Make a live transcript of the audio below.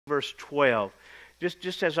verse 12.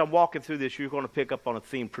 Just as I'm walking through this, you're going to pick up on a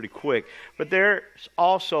theme pretty quick. But there's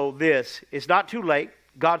also this. It's not too late.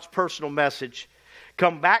 God's personal message.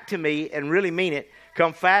 Come back to me and really mean it.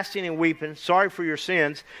 Come fasting and weeping. Sorry for your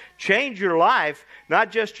sins. Change your life,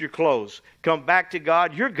 not just your clothes. Come back to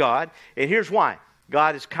God, your God. And here's why.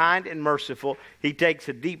 God is kind and merciful. He takes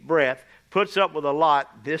a deep breath, puts up with a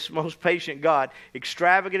lot, this most patient God,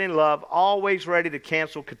 extravagant in love, always ready to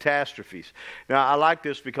cancel catastrophes. Now, I like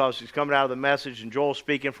this because he's coming out of the message, and Joel's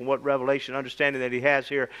speaking from what revelation understanding that he has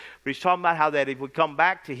here. But he's talking about how that if we come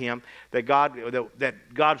back to him, that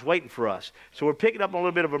God's waiting for us. So we're picking up a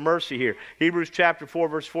little bit of a mercy here. Hebrews chapter 4,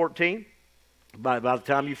 verse 14. By the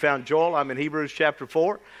time you found Joel, I'm in Hebrews chapter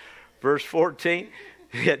 4, verse 14.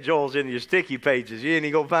 Yeah, Joel's in your sticky pages. You ain't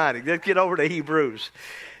even going to find it. Let's get over to Hebrews.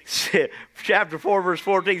 Chapter 4, verse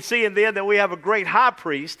 14. Seeing then that we have a great high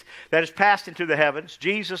priest that has passed into the heavens,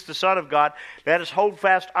 Jesus, the Son of God, let us hold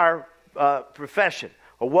fast our profession,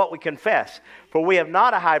 or what we confess. For we have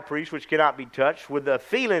not a high priest which cannot be touched with the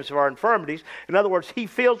feelings of our infirmities. In other words, he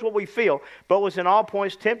feels what we feel, but was in all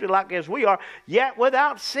points tempted like as we are, yet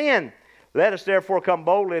without sin. Let us therefore come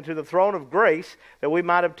boldly into the throne of grace, that we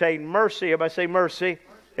might obtain mercy. Everybody say mercy.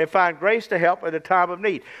 And find grace to help at a time of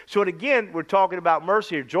need. So again, we're talking about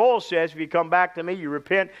mercy here. Joel says, if you come back to me, you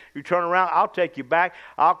repent, you turn around, I'll take you back.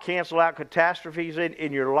 I'll cancel out catastrophes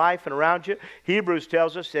in your life and around you. Hebrews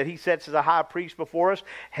tells us that he sets as a high priest before us,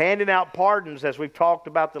 handing out pardons, as we've talked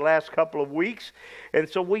about the last couple of weeks. And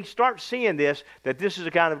so we start seeing this, that this is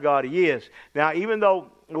the kind of God he is. Now, even though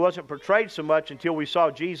it wasn't portrayed so much until we saw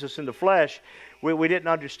Jesus in the flesh, we didn't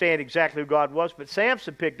understand exactly who God was, but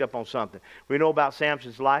Samson picked up on something. We know about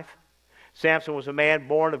Samson's life. Samson was a man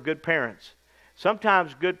born of good parents.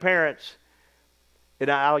 Sometimes good parents, and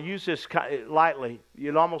I'll use this lightly,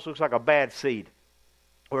 it almost looks like a bad seed,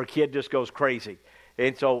 where a kid just goes crazy.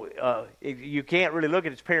 And so you can't really look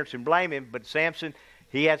at his parents and blame him, but Samson,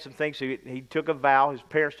 he had some things. He took a vow. His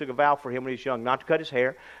parents took a vow for him when he was young, not to cut his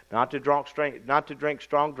hair, not to drink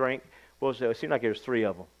strong drink. It seemed like there was 3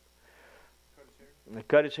 of them.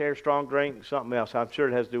 Cut his hair, strong drink, something else. I'm sure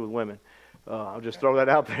it has to do with women. I'll just throw that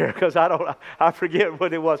out there because I forget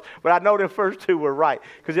what it was. But I know the first 2 were right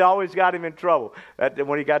because it always got him in trouble.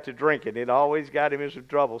 When he got to drinking, it always got him in some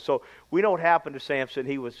trouble. So we know what happened to Samson.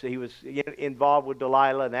 He was involved with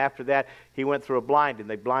Delilah, and after that he went through a blinding.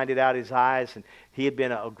 They blinded out his eyes, and he had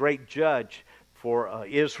been a great judge for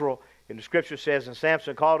Israel. And the Scripture says, and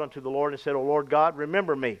Samson called unto the Lord and said, O Lord God,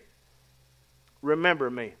 remember me. Remember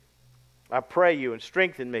me. I pray you, and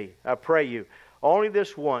strengthen me, I pray you. Only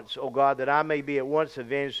this once, O God, that I may be at once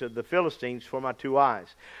avenged of the Philistines for my 2 eyes.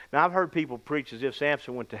 Now, I've heard people preach as if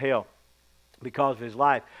Samson went to hell because of his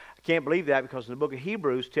life. I can't believe that because the book of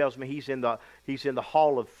Hebrews tells me he's in the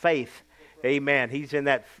hall of faith. Amen. He's in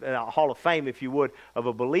that hall of fame, if you would, of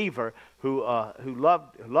a believer who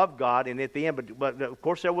loved God. And at the end, but of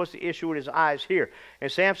course there was the issue with his eyes here.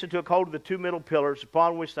 And Samson took hold of the 2 middle pillars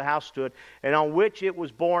upon which the house stood, and on which it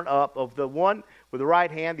was borne up, of the one with the right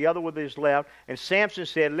hand, the other with his left. And Samson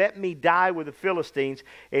said, let me die with the Philistines.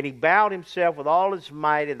 And he bowed himself with all his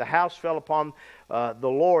might, and the house fell upon the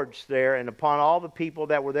lords there, and upon all the people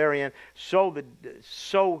that were therein. So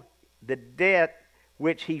the death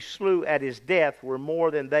which he slew at his death were more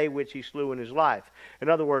than they which he slew in his life. In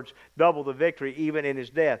other words, double the victory even in his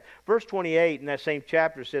death. Verse 28 in that same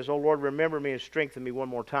chapter says, O Lord, remember me and strengthen me one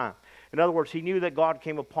more time. In other words, he knew that God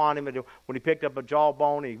came upon him when he picked up a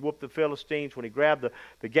jawbone and he whooped the Philistines, when he grabbed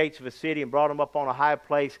the gates of a city and brought them up on a high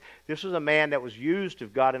place. This was a man that was used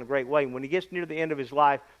of God in a great way. And when he gets near the end of his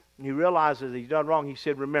life and he realizes he's done wrong, he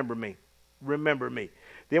said, remember me. Remember me.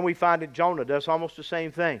 Then we find that Jonah does almost the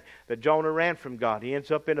same thing. That Jonah ran from God. He ends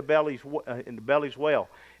up in the belly's well,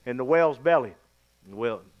 in the whale's belly.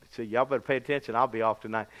 Well, see, y'all better pay attention. I'll be off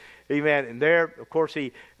tonight. Amen. And there, of course,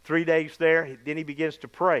 3 days there. Then he begins to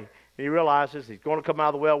pray. And he realizes he's going to come out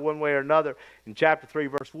of the well one way or another. In chapter 3,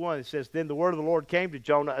 verse 1, it says, Then the word of the Lord came to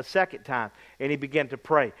Jonah a second time, and he began to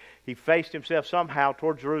pray. He faced himself somehow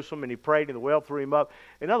toward Jerusalem, and he prayed, and the well threw him up.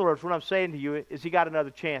 In other words, what I'm saying to you is he got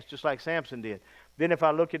another chance, just like Samson did. Then if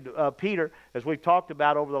I look at Peter, as we've talked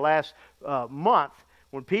about over the last month,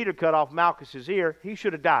 when Peter cut off Malchus's ear, he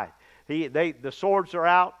should have died. The swords are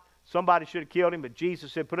out. Somebody should have killed him, but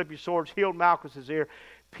Jesus said, put up your swords, healed Malchus's ear.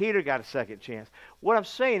 Peter got a second chance. What I'm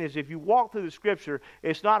saying is if you walk through the Scripture,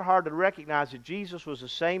 it's not hard to recognize that Jesus was the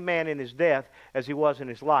same man in his death as he was in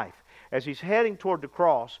his life. As he's heading toward the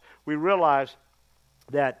cross, we realize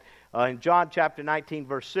that in John chapter 19,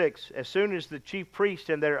 verse 6, as soon as the chief priests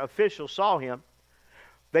and their officials saw him,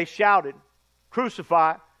 they shouted,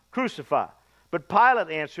 Crucify, crucify. But Pilate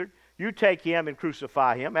answered, You take him and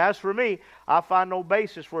crucify him. As for me, I find no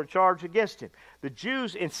basis for a charge against him. The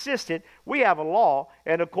Jews insisted, we have a law,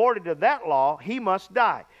 and according to that law, he must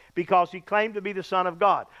die, because he claimed to be the Son of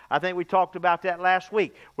God. I think we talked about that last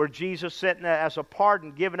week, where Jesus sitting as a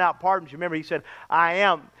pardon, giving out pardons. You remember, he said, I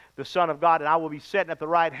am the Son of God, and I will be sitting at the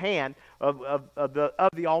right hand of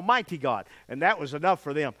the Almighty God. And that was enough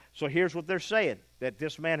for them. So here's what they're saying, that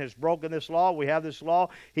this man has broken this law. We have this law.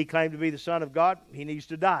 He claimed to be the Son of God. He needs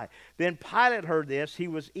to die. Then Pilate heard this. He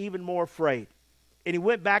was even more afraid, and he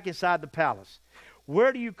went back inside the palace.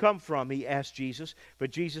 Where do you come from? He asked Jesus,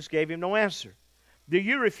 but Jesus gave him no answer. Do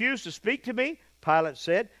you refuse to speak to me? Pilate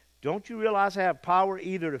said. Don't you realize I have power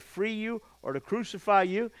either to free you or to crucify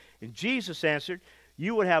you? And Jesus answered,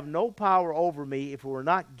 you would have no power over me if it were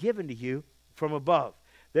not given to you from above.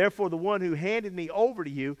 Therefore, the one who handed me over to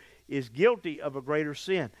you is guilty of a greater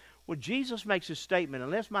sin. Well, Jesus makes a statement,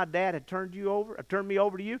 unless my dad had turned me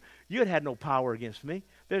over to you, you'd had no power against me.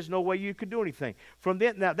 There's no way you could do anything. From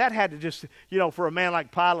then, now that had to just, for a man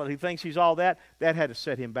like Pilate who thinks he's all that had to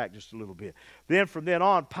set him back just a little bit. Then from then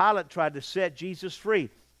on, Pilate tried to set Jesus free.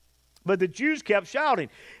 But the Jews kept shouting,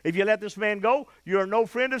 if you let this man go, you're no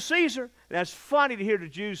friend of Caesar. And that's funny to hear the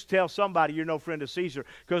Jews tell somebody you're no friend of Caesar,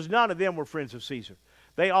 because none of them were friends of Caesar.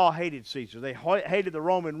 They all hated Caesar. They hated the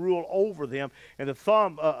Roman rule over them and the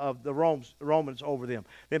thumb of the Romans over them.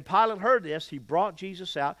 Then Pilate heard this. He brought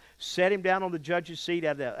Jesus out, set him down on the judge's seat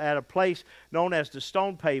at a place known as the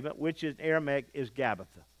stone pavement, which in Aramaic is Grabbath.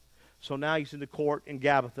 So now he's in the court in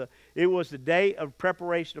Grabbath. It was the day of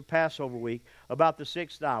preparation of Passover week, about the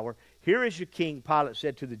 6th hour. Here is your king, Pilate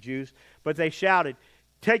said to the Jews. But they shouted,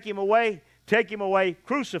 take him away,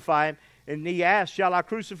 crucify him. And he asked, shall I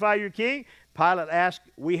crucify your king? Pilate asked,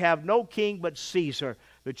 we have no king but Caesar.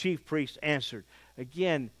 The chief priest answered.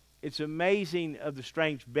 Again, it's amazing of the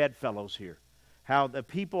strange bedfellows here. How the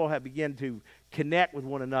people have begun to connect with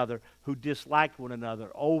one another who disliked one another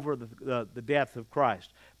over the death of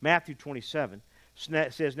Christ. Matthew 27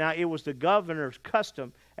 says, now it was the governor's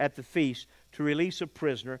custom at the feast to release a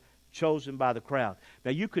prisoner chosen by the crowd.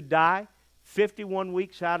 Now you could die 51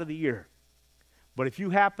 weeks out of the year. But if you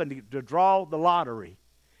happen to draw the lottery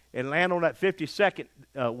and land on that 52nd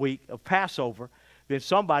week of Passover, then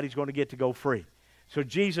somebody's going to get to go free. So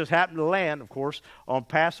Jesus happened to land, of course, on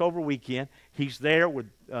Passover weekend. He's there with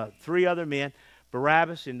 3 other men,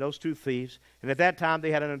 Barabbas and those 2 thieves. And at that time,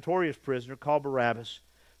 they had a notorious prisoner called Barabbas.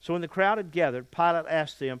 So when the crowd had gathered, Pilate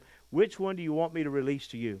asked them, which one do you want me to release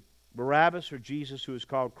to you, Barabbas or Jesus, who is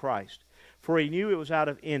called Christ? For he knew it was out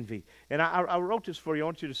of envy. And I wrote this for you. I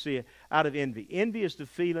want you to see it. Out of envy. Envy is the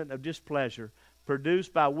feeling of displeasure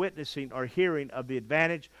produced by witnessing or hearing of the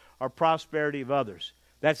advantage or prosperity of others.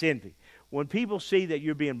 That's envy. When people see that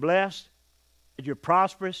you're being blessed, that you're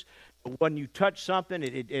prosperous, when you touch something,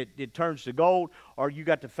 it turns to gold, or you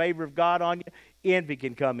got the favor of God on you, envy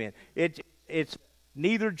can come in. It's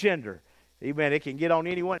neither gender. Amen. It can get on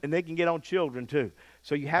anyone, and they can get on children too.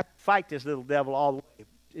 So you have to fight this little devil all the way.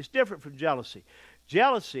 It's different from jealousy.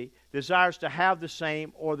 Jealousy desires to have the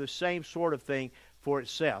same or the same sort of thing for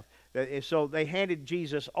itself. So they handed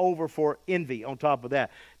Jesus over for envy on top of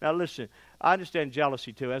that. Now listen, I understand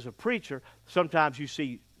jealousy too. As a preacher, sometimes you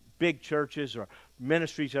see big churches or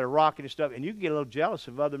ministries that are rocking and stuff, and you can get a little jealous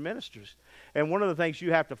of other ministers. And one of the things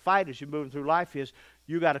you have to fight as you're moving through life is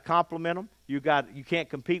you got to compliment them. You can't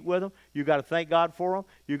compete with them. You got to thank God for them.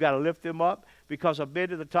 You got to lift them up, because I've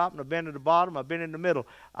been to the top and I've been to the bottom. I've been in the middle.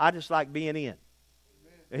 I just like being in.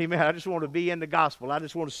 Amen. I just want to be in the gospel. I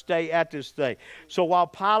just want to stay at this thing. So while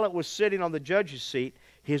Pilate was sitting on the judge's seat,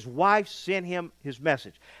 his wife sent him his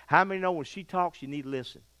message. How many know when she talks, you need to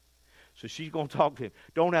listen? So she's going to talk to him.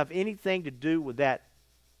 Don't have anything to do with that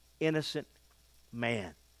innocent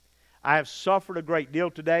man. I have suffered a great deal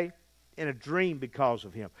today in a dream because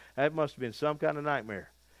of him. That must have been some kind of nightmare.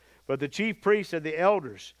 But the chief priests and the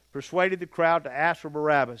elders persuaded the crowd to ask for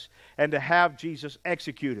Barabbas and to have Jesus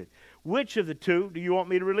executed. Which of the 2 do you want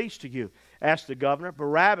me to release to you? Asked the governor.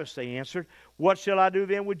 Barabbas, they answered. What shall I do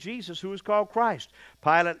then with Jesus, who is called Christ?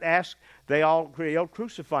 Pilate asked. They all yelled,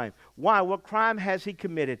 crucify him. Why? What crime has he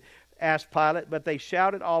committed? Asked Pilate. But they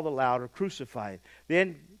shouted all the louder, crucify him.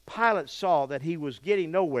 Then Pilate saw that he was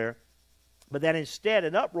getting nowhere, but that instead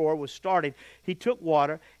an uproar was starting. He took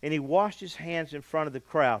water and he washed his hands in front of the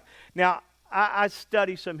crowd. Now, I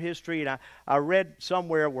studied some history, and I read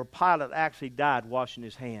somewhere where Pilate actually died washing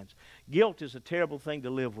his hands. Guilt is a terrible thing to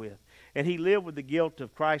live with. And he lived with the guilt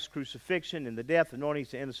of Christ's crucifixion and the death, anointing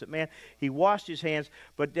the innocent man. He washed his hands,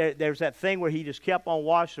 but there's that thing where he just kept on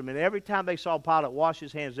washing them. And every time they saw Pilate wash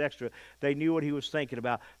his hands extra, they knew what he was thinking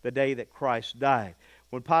about the day that Christ died.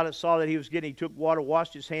 When Pilate saw that he was getting, he took water,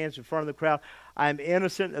 washed his hands in front of the crowd. I am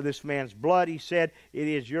innocent of this man's blood, he said. It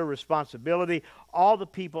is your responsibility. All the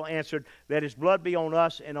people answered, let his blood be on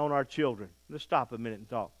us and on our children. Let's stop a minute and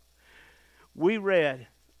talk. We read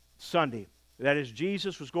Sunday that as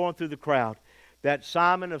Jesus was going through the crowd, that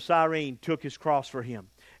Simon of Cyrene took his cross for him.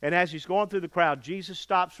 And as he's going through the crowd, Jesus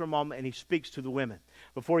stops for a moment and he speaks to the women.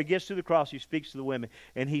 Before he gets to the cross, he speaks to the women.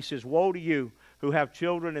 And he says, woe to you who have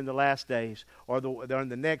children in the last days, or in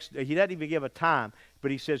the next. He doesn't even give a time, but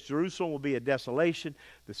he says Jerusalem will be a desolation.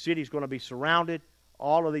 The city's going to be surrounded.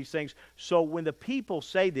 All of these things. So when the people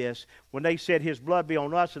say this, when they said his blood be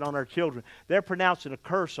on us and on our children, they're pronouncing a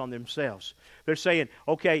curse on themselves. They're saying,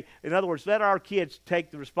 okay, in other words, let our kids take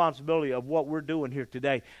the responsibility of what we're doing here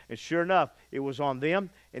today. And sure enough, it was on them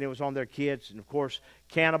and it was on their kids. And of course,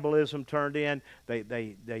 cannibalism turned in.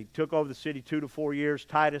 They took over the city 2 to 4 years.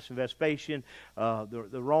 Titus and Vespasian, the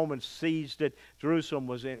Romans seized it. Jerusalem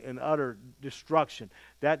was in utter destruction.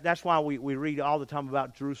 That's why we read all the time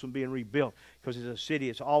about Jerusalem being rebuilt, because it's a city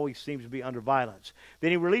it always seems to be under violence.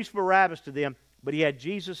 Then he released Barabbas to them, but he had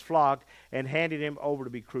Jesus flogged and handed him over to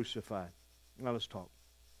be crucified. Now let's talk.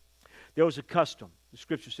 There was a custom. The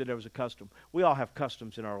Scripture said there was a custom. We all have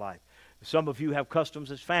customs in our life. Some of you have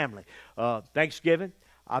customs as family. Thanksgiving,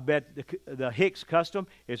 I bet the Hicks custom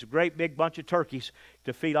is a great big bunch of turkeys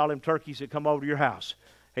to feed all them turkeys that come over to your house.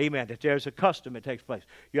 Amen. That there's a custom that takes place.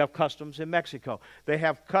 You have customs in Mexico. They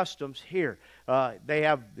have customs here. They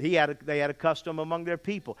had a custom among their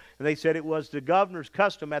people. And they said it was the governor's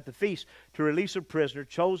custom at the feast to release a prisoner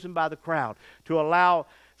chosen by the crowd, to allow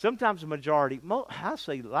sometimes the majority. I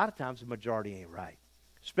say a lot of times the majority ain't right,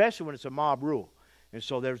 especially when it's a mob rule. And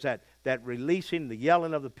so there's that releasing, the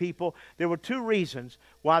yelling of the people. There were 2 reasons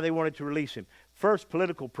why they wanted to release him. First,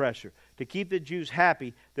 political pressure, to keep the Jews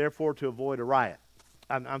happy, therefore to avoid a riot.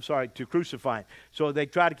 To crucify him. So they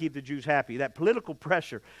try to keep the Jews happy. That political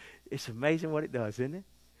pressure, it's amazing what it does, isn't it?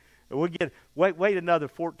 Wait another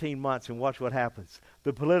 14 months and watch what happens.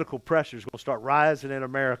 The political pressure is going to start rising in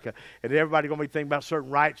America, and everybody's going to be thinking about certain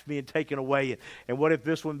rights being taken away, and what if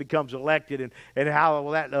this one becomes elected, and how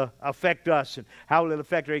will that affect us, and how will it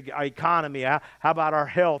affect our economy, how about our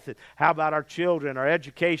health, and how about our children, our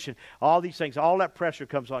education, all these things. All that pressure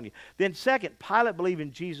comes on you. Then second, Pilate,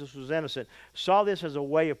 believing Jesus was innocent, saw this as a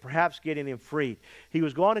way of perhaps getting him freed. He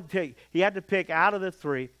had to pick out of the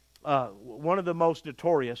 3 one of the most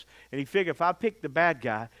notorious, and he figured if I pick the bad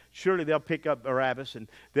guy, surely they'll pick up Barabbas and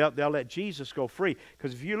they'll let Jesus go free.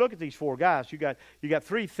 Because if you look at these 4 guys, you got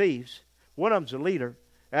 3 thieves. One of them's a leader.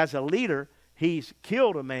 As a leader, he's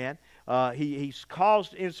killed a man. He's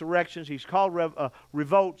caused insurrections. He's caused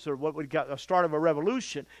revolts, or what we got a start of a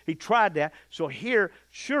revolution. He tried that. So here,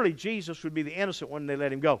 surely Jesus would be the innocent one, and they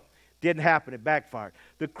let him go. Didn't happen. It backfired.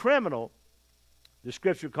 The criminal, the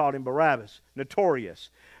Scripture called him Barabbas,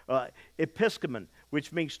 notorious. Episcomon,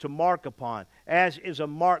 which means to mark upon, as is a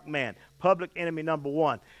marked man, public enemy number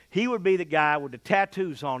 1. He would be the guy with the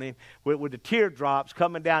tattoos on him, with the teardrops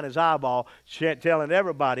coming down his eyeball, telling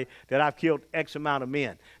everybody that I've killed X amount of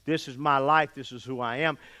men. This is my life. This is who I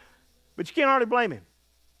am. But you can't hardly blame him.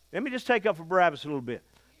 Let me just take up for Barabbas a little bit.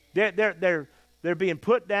 They're being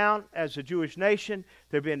put down as a Jewish nation.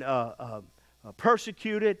 They're being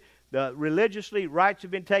persecuted. Religiously, rights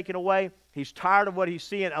have been taken away. He's tired of what he's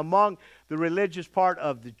seeing among the religious part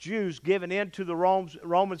of the Jews, giving in to the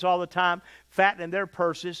Romans all the time, fattening their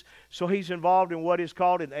purses. So he's involved in what is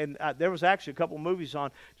called, and there was actually a couple of movies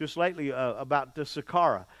on just lately about the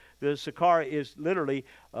Sakara. The Sakara is literally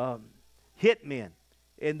hitmen.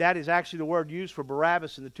 And that is actually the word used for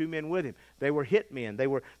Barabbas and the 2 men with him. They were hitmen. They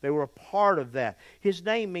were a part of that. His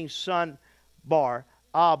name means son, bar,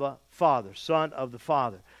 Abba, father, son of the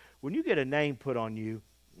Father. When you get a name put on you,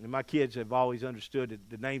 and my kids have always understood that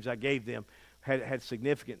the names I gave them had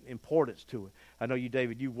significant importance to it. I know you,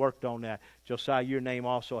 David, you worked on that. Josiah, your name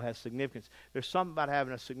also has significance. There's something about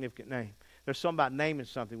having a significant name. There's something about naming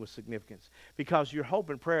something with significance. Because your hope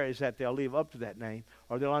and prayer is that they'll live up to that name,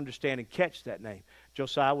 or they'll understand and catch that name.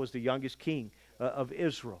 Josiah was the youngest king of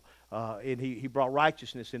Israel, and he brought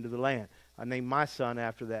righteousness into the land. I named my son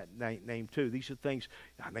after that name too. These are things.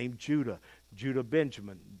 I named Judah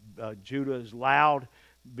Benjamin. Judah is loud.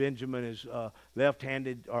 Benjamin is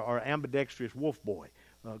left-handed or ambidextrous wolf boy.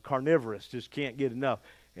 Carnivorous, just can't get enough.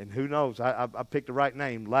 And who knows, I picked the right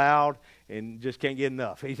name, loud, and just can't get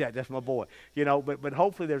enough. That's my boy. But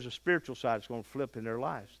hopefully there's a spiritual side that's going to flip in their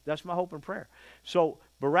lives. That's my hope and prayer. So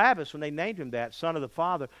Barabbas, when they named him that, son of the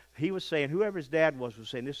Father, he was saying, whoever his dad was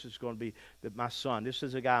saying, this is going to be my son. This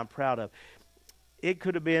is a guy I'm proud of. It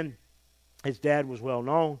could have been his dad was well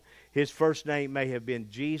known. His first name may have been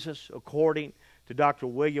Jesus, according to Dr.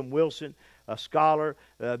 William Wilson, a scholar,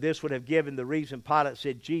 this would have given the reason Pilate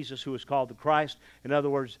said Jesus, who is called the Christ. In other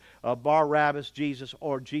words, Barabbas, Jesus,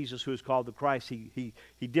 or Jesus, who is called the Christ. He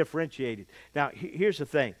differentiated. Now, here's the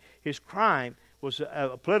thing. His crime was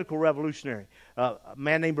a political revolutionary. A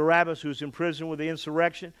man named Barabbas, who was in prison with the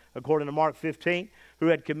insurrection, according to Mark 15, who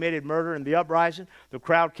had committed murder in the uprising. The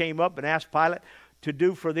crowd came up and asked Pilate to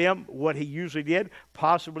do for them what he usually did,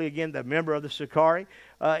 possibly, again, the member of the Sicarii.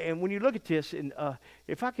 And when you look at this, and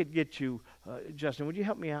if I could get you, Justin, would you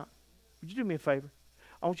help me out? Would you do me a favor?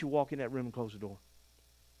 I want you to walk in that room and close the door.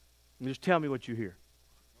 And just tell me what you hear.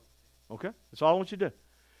 Okay? That's all I want you to do.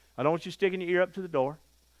 I don't want you sticking your ear up to the door.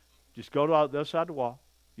 Just go to the other side of the wall.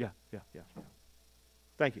 Yeah.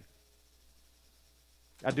 Thank you.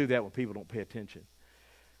 I do that when people don't pay attention.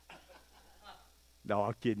 No,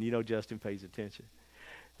 I'm kidding. You know Justin pays attention.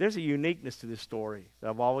 There's a uniqueness to this story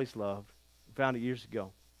that I've always loved. I found it years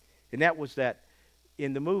ago. And that was that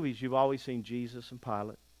in the movies, you've always seen Jesus and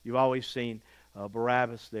Pilate. You've always seen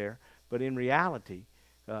Barabbas there. But in reality,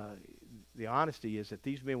 the honesty is that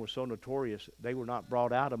these men were so notorious, they were not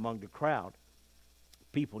brought out among the crowd.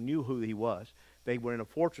 People knew who he was. They were in a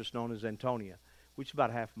fortress known as Antonia, which is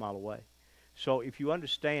about a half a mile away. So if you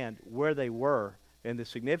understand where they were and the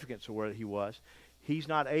significance of where he was, he's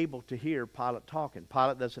not able to hear Pilate talking.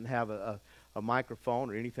 Pilate doesn't have a microphone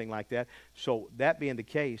or anything like that. So that being the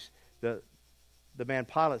case, the man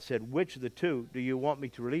Pilate said, "Which of the two do you want me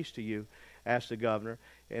to release to you?" asked the governor.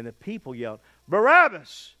 And the people yelled,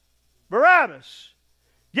 "Barabbas! Barabbas!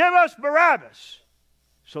 Give us Barabbas!"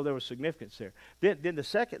 So there was significance there. Then the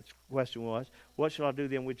second question was, "What shall I do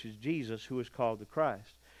then, which is Jesus, who is called the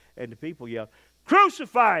Christ?" And the people yelled,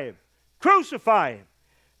 "Crucify him! Crucify him!"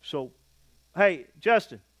 So, hey,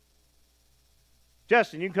 Justin,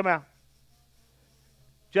 you can come out.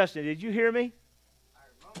 Justin, did you hear me? I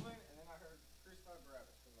heard mumbling, and then I heard "Crucify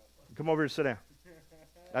Barabbas." Come over here and sit down.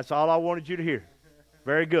 That's all I wanted you to hear.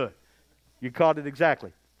 Very good. You caught it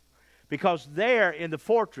exactly. Because there in the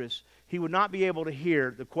fortress, he would not be able to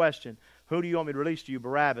hear the question, "Who do you want me to release to you,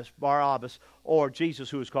 Barabbas, or Jesus,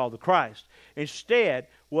 who is called the Christ?" Instead,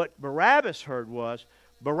 what Barabbas heard was,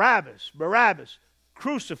 "Barabbas, Barabbas,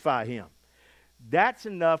 crucify him." That's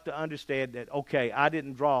enough to understand that, okay, I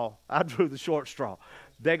drew the short straw.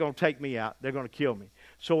 They're going to take me out. They're going to kill me.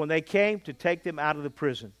 So when they came to take them out of the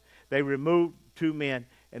prison, they removed two men,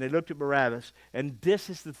 and they looked at Barabbas. And this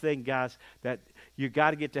is the thing, guys, that you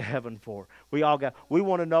got to get to heaven for. We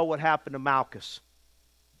want to know what happened to Malchus.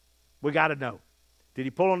 We got to know. Did he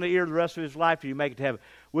pull on the ear the rest of his life? Did he make it to heaven?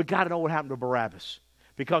 We got to know what happened to Barabbas,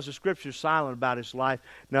 because the Scripture is silent about his life.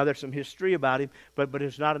 Now, there's some history about him, but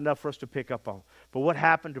it's not enough for us to pick up on. But what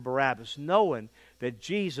happened to Barabbas? Knowing that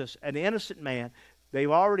Jesus, an innocent man,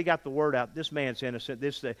 they've already got the word out. This man's innocent.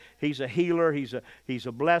 He's a healer. He's a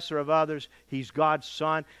blesser of others. He's God's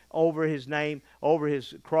son. Over his name, over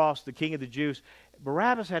his cross, the King of the Jews.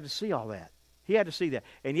 Barabbas had to see all that. He had to see that.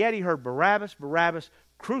 And yet he heard, "Barabbas, Barabbas,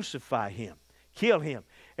 crucify him. Kill him."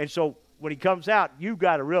 And so when he comes out, you've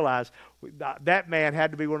got to realize that man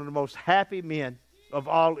had to be one of the most happy men of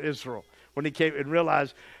all Israel when he came and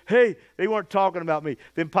realized, hey, they weren't talking about me.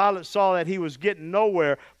 Then Pilate saw that he was getting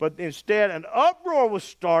nowhere, but instead an uproar was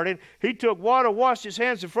starting. He took water, washed his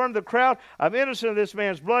hands in front of the crowd. "I'm innocent of this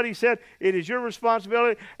man's blood," he said. "It is your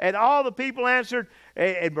responsibility." And all the people answered,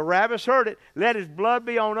 and Barabbas heard it, "Let his blood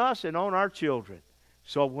be on us and on our children."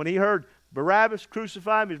 So when he heard Barabbas,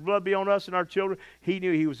 crucify him, his blood be on us and our children, he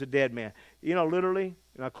knew he was a dead man. You know, literally,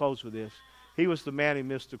 and I'll close with this, he was the man who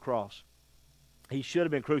missed the cross. He should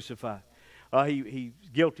have been crucified. He's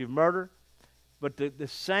guilty of murder, but the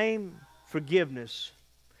same forgiveness.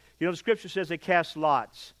 You know, the Scripture says they cast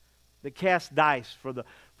lots. They cast dice for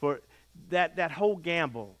that whole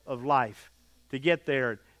gamble of life to get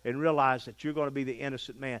there and realize that you're going to be the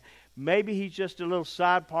innocent man. Maybe he's just a little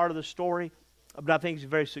side part of the story, but I think he's a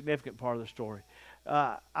very significant part of the story.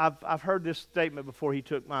 I've heard this statement before: "He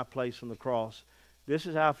took my place on the cross." This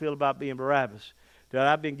is how I feel about being Barabbas. That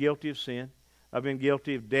I've been guilty of sin. I've been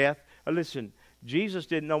guilty of death. Listen, Jesus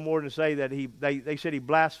didn't know more than to say that they said he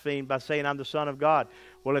blasphemed by saying, "I'm the Son of God."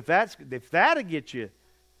 Well, if that'll get you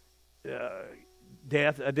a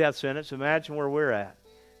death sentence, imagine where we're at.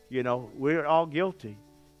 You know, we're all guilty.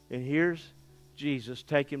 And here's Jesus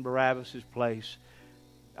taking Barabbas' place.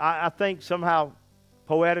 I think somehow,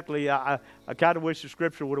 poetically, I kind of wish the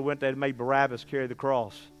Scripture would have went there and made Barabbas carry the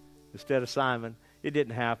cross instead of Simon. It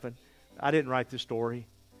didn't happen. I didn't write this story.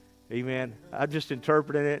 Amen. I'm just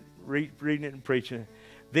interpreting it, reading it, and preaching it.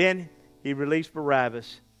 Then he released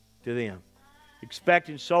Barabbas to them,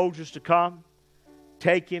 expecting soldiers to come,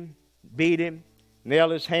 take him, beat him,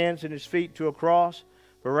 nailed his hands and his feet to a cross.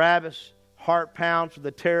 Barabbas, heart pounds with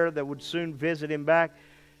the terror that would soon visit him back.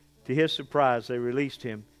 To his surprise, they released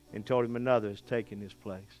him and told him another has taken his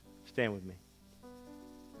place. Stand with me.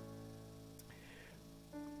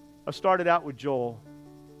 I started out with Joel.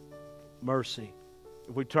 Mercy.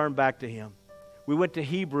 If we turn back to him. We went to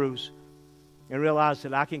Hebrews and realized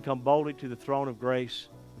that I can come boldly to the throne of grace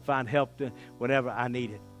and find help whenever I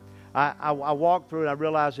need it. I walked through it. I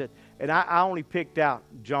realized that, and I only picked out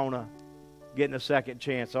Jonah getting a second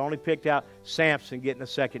chance. I only picked out Samson getting a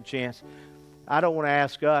second chance. I don't want to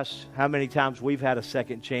ask us how many times we've had a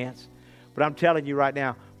second chance, but I'm telling you right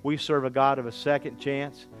now, we serve a God of a second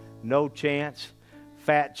chance, no chance,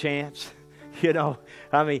 fat chance. You know,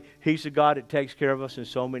 I mean, He's the God that takes care of us in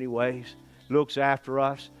so many ways, looks after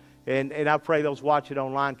us. And I pray those watching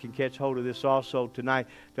online can catch hold of this also tonight,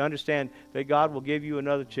 to understand that God will give you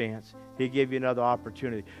another chance. He'll give you another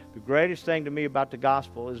opportunity. The greatest thing to me about the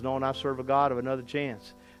gospel is knowing I serve a God of another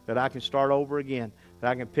chance, that I can start over again,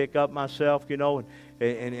 that I can pick up myself, you know,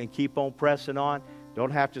 and keep on pressing on.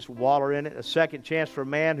 Don't have to waller in it. A second chance for a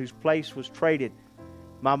man whose place was traded.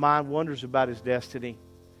 My mind wonders about his destiny.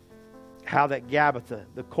 How that Grabbath,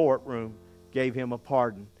 the courtroom, gave him a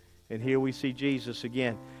pardon. And here we see Jesus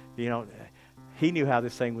again. You know, He knew how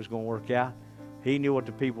this thing was going to work out. He knew what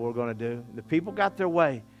the people were going to do. The people got their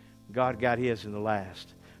way. God got His in the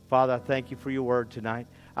last. Father, I thank You for Your word tonight.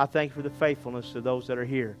 I thank You for the faithfulness of those that are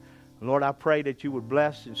here. And Lord, I pray that You would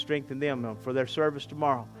bless and strengthen them for their service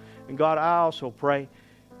tomorrow. And God, I also pray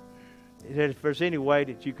that if there's any way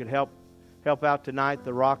that You could help out tonight,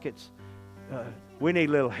 the Rockets, we need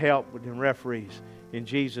a little help with them referees. In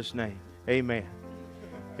Jesus' name, amen.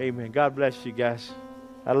 Amen. God bless you guys.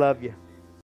 I love you.